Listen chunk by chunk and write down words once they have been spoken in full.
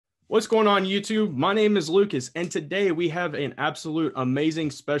What's going on, YouTube? My name is Lucas, and today we have an absolute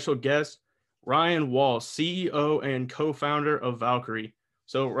amazing special guest, Ryan Walsh, CEO and co-founder of Valqari.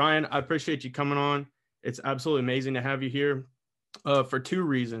 So, Ryan, I appreciate you coming on. It's absolutely amazing to have you here for two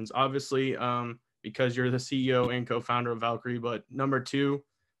reasons. Obviously, because you're the CEO and co-founder of Valqari, but number two,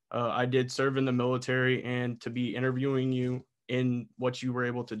 I did serve in the military, and to be interviewing you in what you were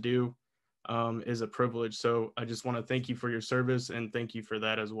able to do is a privilege. So I just want to thank you for your service and thank you for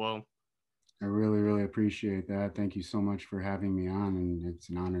that as well. I really, really appreciate that. Thank you so much for having me on, and it's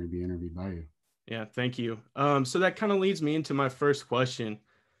an honor to be interviewed by you. Yeah, thank you. So that kind of leads me into my first question.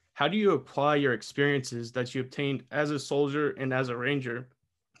 How do you apply your experiences that you obtained as a soldier and as a ranger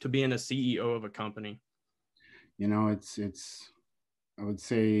to being a CEO of a company? It's I would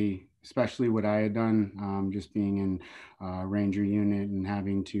say, especially what I had done, just being in Ranger unit and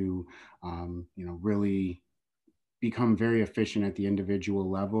having to, really become very efficient at the individual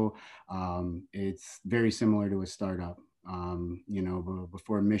level. It's very similar to a startup.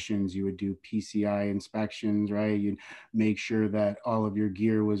 Before missions, you would do PCI inspections, right? You'd make sure that all of your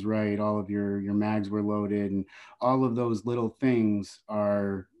gear was right, all of your mags were loaded, and all of those little things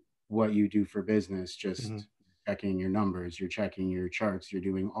are what you do for business. Mhm. Just checking your numbers, you're checking your charts, you're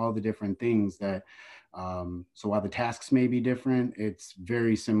doing all the different things that. So while the tasks may be different, it's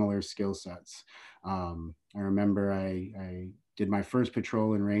very similar skill sets. I remember I did my first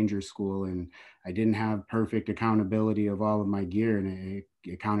patrol in Ranger School, and I didn't have perfect accountability of all of my gear, and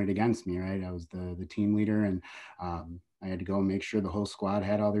it counted against me. Right, I was the team leader, and I had to go and make sure the whole squad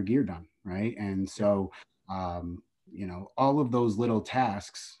had all their gear done. Right, and Yeah. so all of those little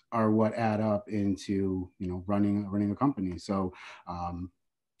tasks are what add up into running a company. So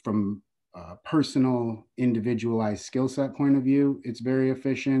from personal, individualized skill set point of view, it's very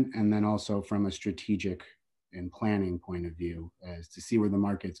efficient. And then also from a strategic and planning point of view, as to see where the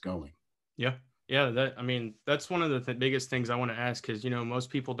market's going. Yeah. Yeah. That's one of the biggest things I want to ask because, most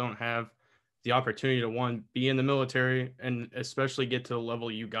people don't have the opportunity to one, be in the military and especially get to the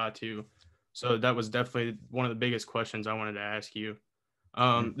level you got to. So that was definitely one of the biggest questions I wanted to ask you.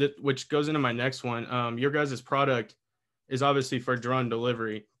 Sure. Which goes into my next one. Your guys' product is obviously for drone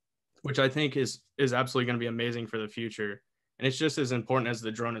delivery, which I think is absolutely going to be amazing for the future, and it's just as important as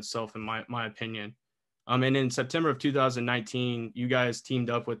the drone itself, in my opinion. And in September of 2019, you guys teamed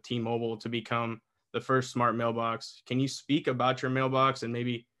up with T-Mobile to become the first smart mailbox. Can you speak about your mailbox and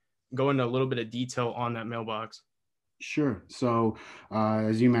maybe go into a little bit of detail on that mailbox? Sure. So,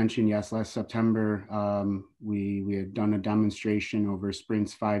 as you mentioned, yes, last September, we had done a demonstration over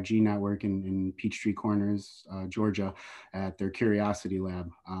Sprint's 5G network in Peachtree Corners, Georgia, at their Curiosity Lab.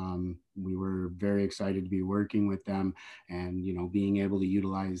 We were very excited to be working with them, and being able to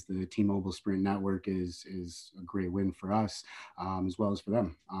utilize the T-Mobile Sprint network is a great win for us, as well as for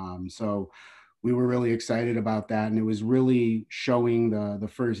them. So we were really excited about that, and it was really showing the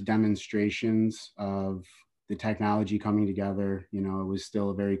first demonstrations of the technology coming together. It was still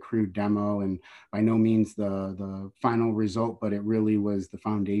a very crude demo, and by no means the final result, but it really was the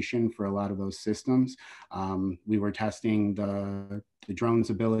foundation for a lot of those systems. We were testing the drone's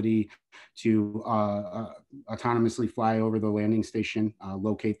ability to autonomously fly over the landing station,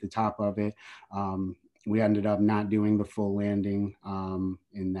 locate the top of it. We ended up not doing the full landing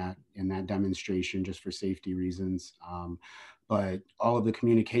in that demonstration, just for safety reasons. But all of the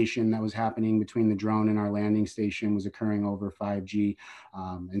communication that was happening between the drone and our landing station was occurring over 5G.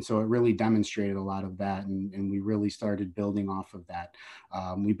 And so it really demonstrated a lot of that, and we really started building off of that.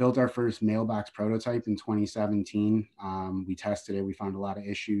 We built our first mailbox prototype in 2017. We tested it. We found a lot of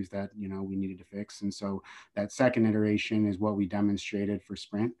issues that we needed to fix. And so that second iteration is what we demonstrated for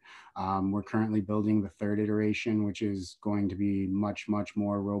Sprint. We're currently building the third iteration, which is going to be much, much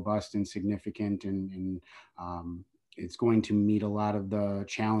more robust and significant, and it's going to meet a lot of the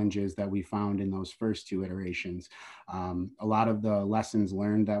challenges that we found in those first two iterations. A lot of the lessons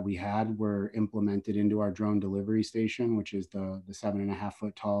learned that we had were implemented into our drone delivery station, which is the 7.5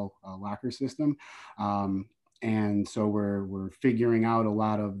 foot tall locker system. And so we're figuring out a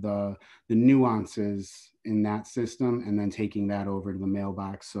lot of the nuances in that system, and then taking that over to the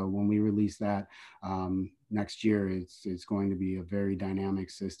mailbox. So when we release that next year, it's going to be a very dynamic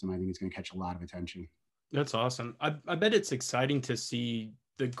system. I think it's going to catch a lot of attention. That's awesome. I bet it's exciting to see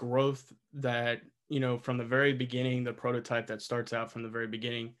the growth that, from the very beginning, the prototype that starts out from the very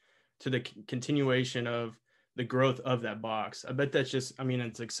beginning to the continuation of the growth of that box. I bet that's just,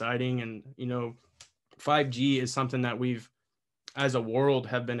 it's exciting. And, 5G is something that we've, as a world,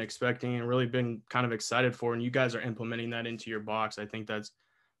 have been expecting and really been kind of excited for. And you guys are implementing that into your box. I think that's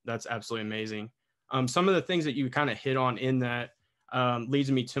absolutely amazing. Some of the things that you kind of hit on in that,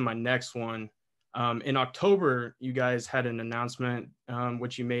 leads me to my next one. In October, you guys had an announcement,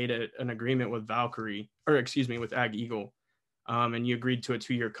 which you made an agreement with Valqari, or excuse me, with Ag Eagle, and you agreed to a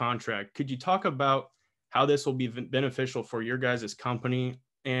 2-year contract. Could you talk about how this will be beneficial for your guys' company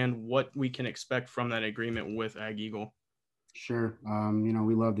and what we can expect from that agreement with Ag Eagle? Sure.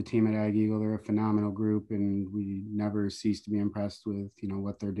 We love the team at Ag Eagle. They're a phenomenal group, and we never cease to be impressed with,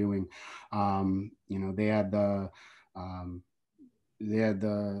 what they're doing. They had um,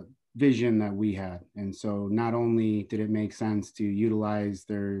 the vision that we had. And so not only did it make sense to utilize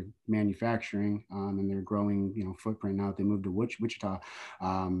their manufacturing and their growing, footprint now that they moved to Wichita,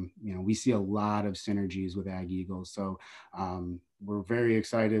 we see a lot of synergies with Ag Eagle. So we're very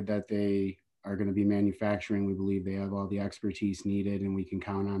excited that they are going to be manufacturing. We believe they have all the expertise needed, and we can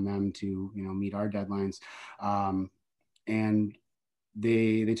count on them to, meet our deadlines. And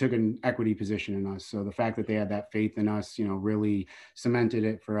they took an equity position in us. So the fact that they had that faith in us, really cemented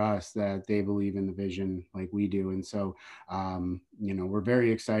it for us that they believe in the vision like we do. And so, we're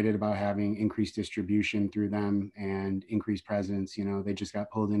very excited about having increased distribution through them and increased presence. They just got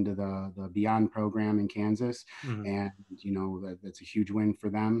pulled into the Beyond program in Kansas, Mm-hmm. and, that's a huge win for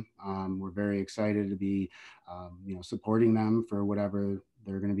them. We're very excited to be, supporting them for whatever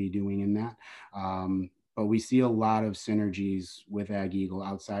they're going to be doing in that. But we see a lot of synergies with Ag Eagle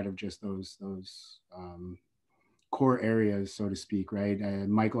outside of just those core areas, so to speak, right?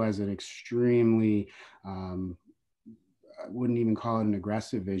 Michael has an extremely, I wouldn't even call it an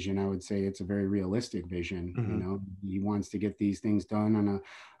aggressive vision. I would say it's a very realistic vision. Mm-hmm. He wants to get these things done on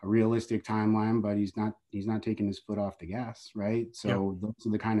a realistic timeline, but he's not taking his foot off the gas, right? So those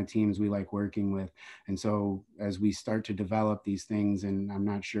are the kind of teams we like working with. And so as we start to develop these things, and I'm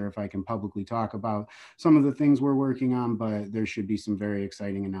not sure if I can publicly talk about some of the things we're working on, but there should be some very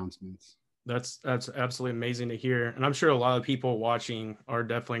exciting announcements. That's absolutely amazing to hear, and I'm sure a lot of people watching are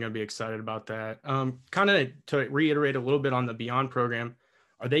definitely going to be excited about that. Kind of to reiterate a little bit on the Beyond program,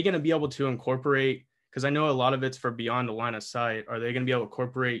 are they going to be able to incorporate? Because I know a lot of it's for beyond the line of sight. Are they going to be able to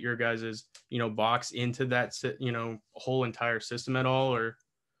incorporate your guys's box into that whole entire system at all? Or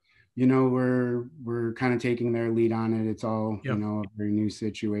we're kind of taking their lead on it. It's all yeah, a very new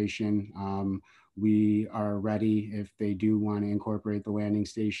situation. We are ready if they do want to incorporate the landing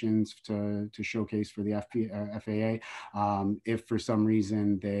stations to showcase for the FAA. If for some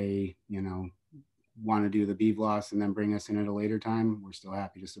reason they want to do the BVLOS and then bring us in at a later time, we're still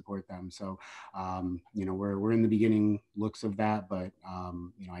happy to support them. So we're in the beginning looks of that, but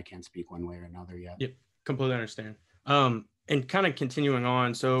I can't speak one way or another yet. Yep, completely understand. And kind of continuing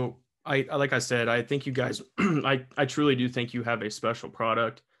on, so I like I said, I think you guys, I truly do think you have a special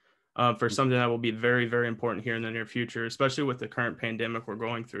product for something that will be very, very important here in the near future, especially with the current pandemic we're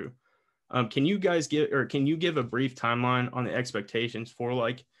going through. Can you give a brief timeline on the expectations for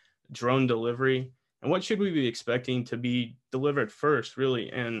like drone delivery, and what should we be expecting to be delivered first,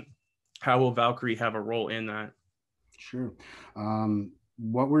 really, and how will Valqari have a role in that? Sure.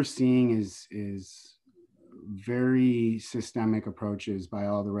 What we're seeing is very systemic approaches by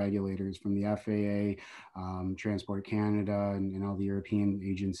all the regulators from the FAA, Transport Canada, and all the European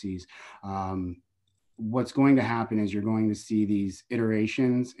agencies. What's going to happen is you're going to see these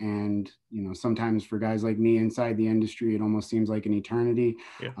iterations, and sometimes for guys like me inside the industry it almost seems like an eternity.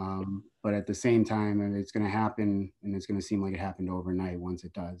 Yeah. But at the same time, it's going to happen, and it's going to seem like it happened overnight once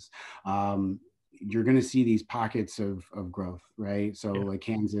it does. You're going to see these pockets of growth, right? So like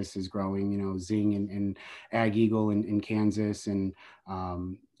Kansas is growing, Zing and Ag Eagle in Kansas, and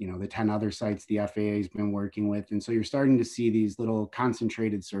the 10 other sites the FAA has been working with. And so you're starting to see these little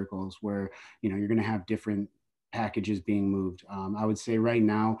concentrated circles where, you're going to have different packages being moved. I would say right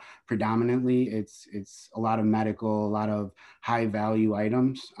now, predominantly, it's a lot of medical, a lot of high value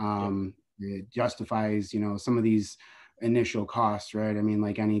items. It justifies, some of these initial costs, right? I mean,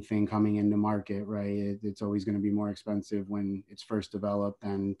 like anything coming into market, right? It's always going to be more expensive when it's first developed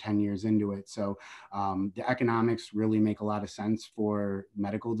than 10 years into it. So the economics really make a lot of sense for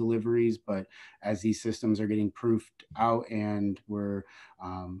medical deliveries, but as these systems are getting proofed out and we're,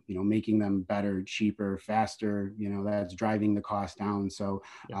 making them better, cheaper, faster, that's driving the cost down. So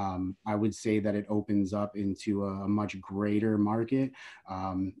I would say that it opens up into a much greater market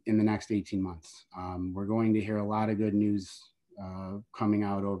in the next 18 months. We're going to hear a lot of good news coming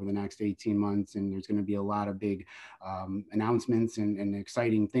out over the next 18 months, and there's going to be a lot of big announcements and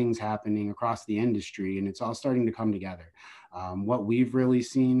exciting things happening across the industry, and it's all starting to come together. What we've really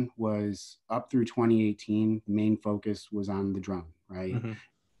seen was up through 2018, the main focus was on the drone, right? Mm-hmm.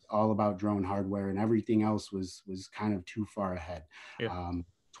 All about drone hardware, and everything else was kind of too far ahead. Yeah.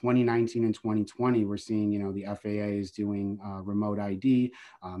 2019 and 2020, we're seeing, the FAA is doing remote ID.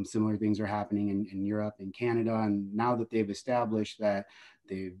 Similar things are happening in Europe and Canada. And now that they've established that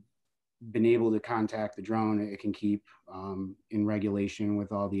they've been able to contact the drone, it can keep in regulation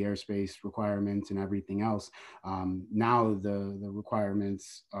with all the airspace requirements and everything else. Now the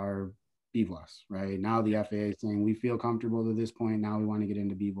requirements are BVLOS, right? Now the FAA is saying we feel comfortable to this point. Now we want to get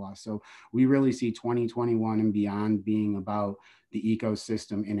into BVLOS. So we really see 2021 and beyond being about the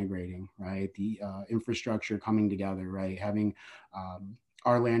ecosystem integrating, right? The infrastructure coming together, right? Having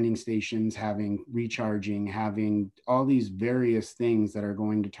our landing stations, having recharging, having all these various things that are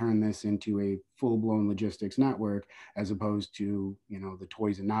going to turn this into a full-blown logistics network, as opposed to, the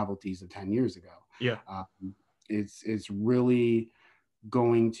toys and novelties of 10 years ago. Yeah. It's really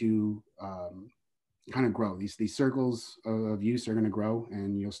going to kind of grow. These circles of use are going to grow,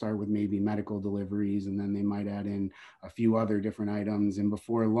 and you'll start with maybe medical deliveries, and then they might add in a few other different items, and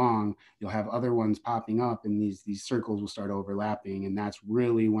before long you'll have other ones popping up, and these circles will start overlapping, and that's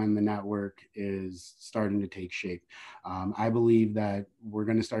really when the network is starting to take shape. I believe that we're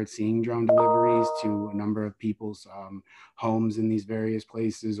going to start seeing drone deliveries to a number of people's homes in these various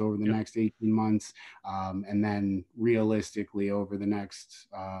places over the next 18 months, and then realistically over the next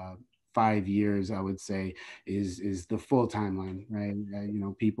 5 years, I would say, is the full timeline,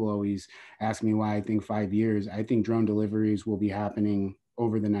 right? People always ask me why I think 5 years. I think drone deliveries will be happening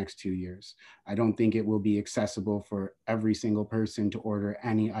over the next 2 years. I don't think it will be accessible for every single person to order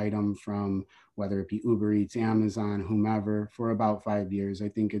any item from, whether it be Uber Eats, Amazon, whomever, for about 5 years. I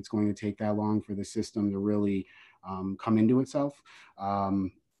think it's going to take that long for the system to really come into itself.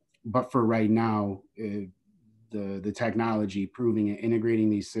 But for right now, the technology, proving it, integrating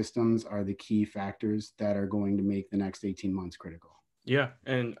these systems are the key factors that are going to make the next 18 months critical. Yeah.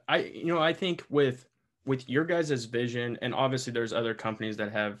 And I think with your guys' vision, and obviously there's other companies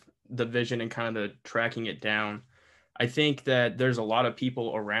that have the vision and kind of the tracking it down. I think that there's a lot of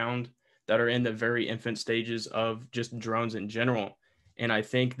people around that are in the very infant stages of just drones in general. And I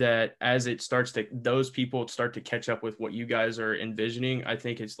think that as those people start to catch up with what you guys are envisioning, I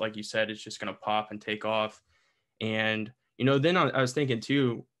think it's like you said, it's just going to pop and take off. And, then I was thinking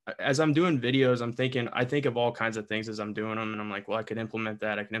too, as I'm doing videos, I think of all kinds of things as I'm doing them. And I'm like, well, I could implement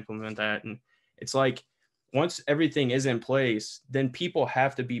that. I can implement that. And it's like, once everything is in place, then people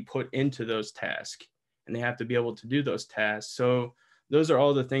have to be put into those tasks, and they have to be able to do those tasks. So those are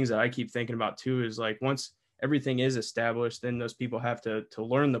all the things that I keep thinking about too, is like, once everything is established, then those people have to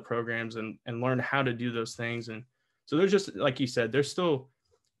learn the programs and learn how to do those things. And so there's just, like you said, there's still,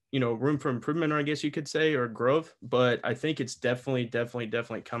 room for improvement, or I guess you could say, or growth, but I think it's definitely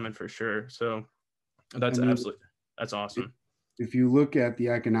coming for sure. So that's that's awesome. If you look at the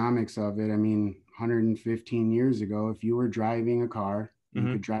economics of it, 115 years ago, if you were driving a car, you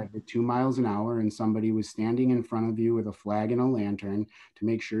could drive at 2 miles an hour, and somebody was standing in front of you with a flag and a lantern to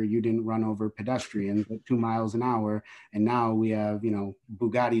make sure you didn't run over pedestrians at 2 miles an hour. And now we have,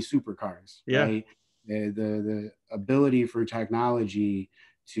 Bugatti supercars, right? The ability for technology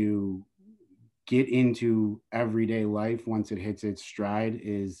to get into everyday life once it hits its stride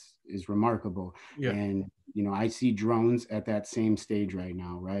is remarkable. And I see drones at that same stage right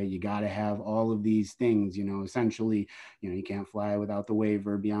now, right? You got to have all of these things, essentially, you can't fly without the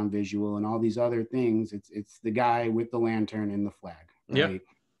waiver, beyond visual, and all these other things. It's the guy with the lantern and the flag, right?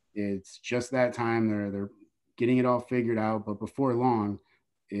 It's just that time they're getting it all figured out, but before long,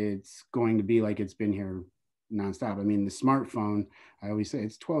 it's going to be like it's been here nonstop. The smartphone, I always say,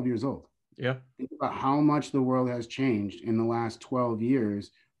 it's 12 years old. Yeah. Think about how much the world has changed in the last 12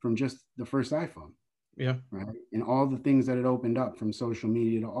 years from just the first iPhone. Yeah. Right. And all the things that it opened up, from social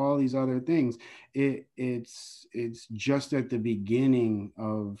media to all these other things. It's just at the beginning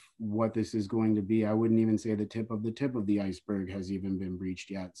of what this is going to be. I wouldn't even say the tip of the iceberg has even been breached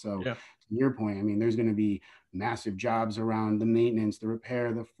yet. So to your point, there's going to be massive jobs around the maintenance, the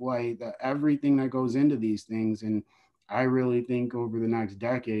repair, the flight, everything that goes into these things. And I really think over the next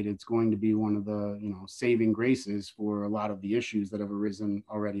decade, it's going to be one of the, saving graces for a lot of the issues that have arisen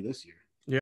already this year.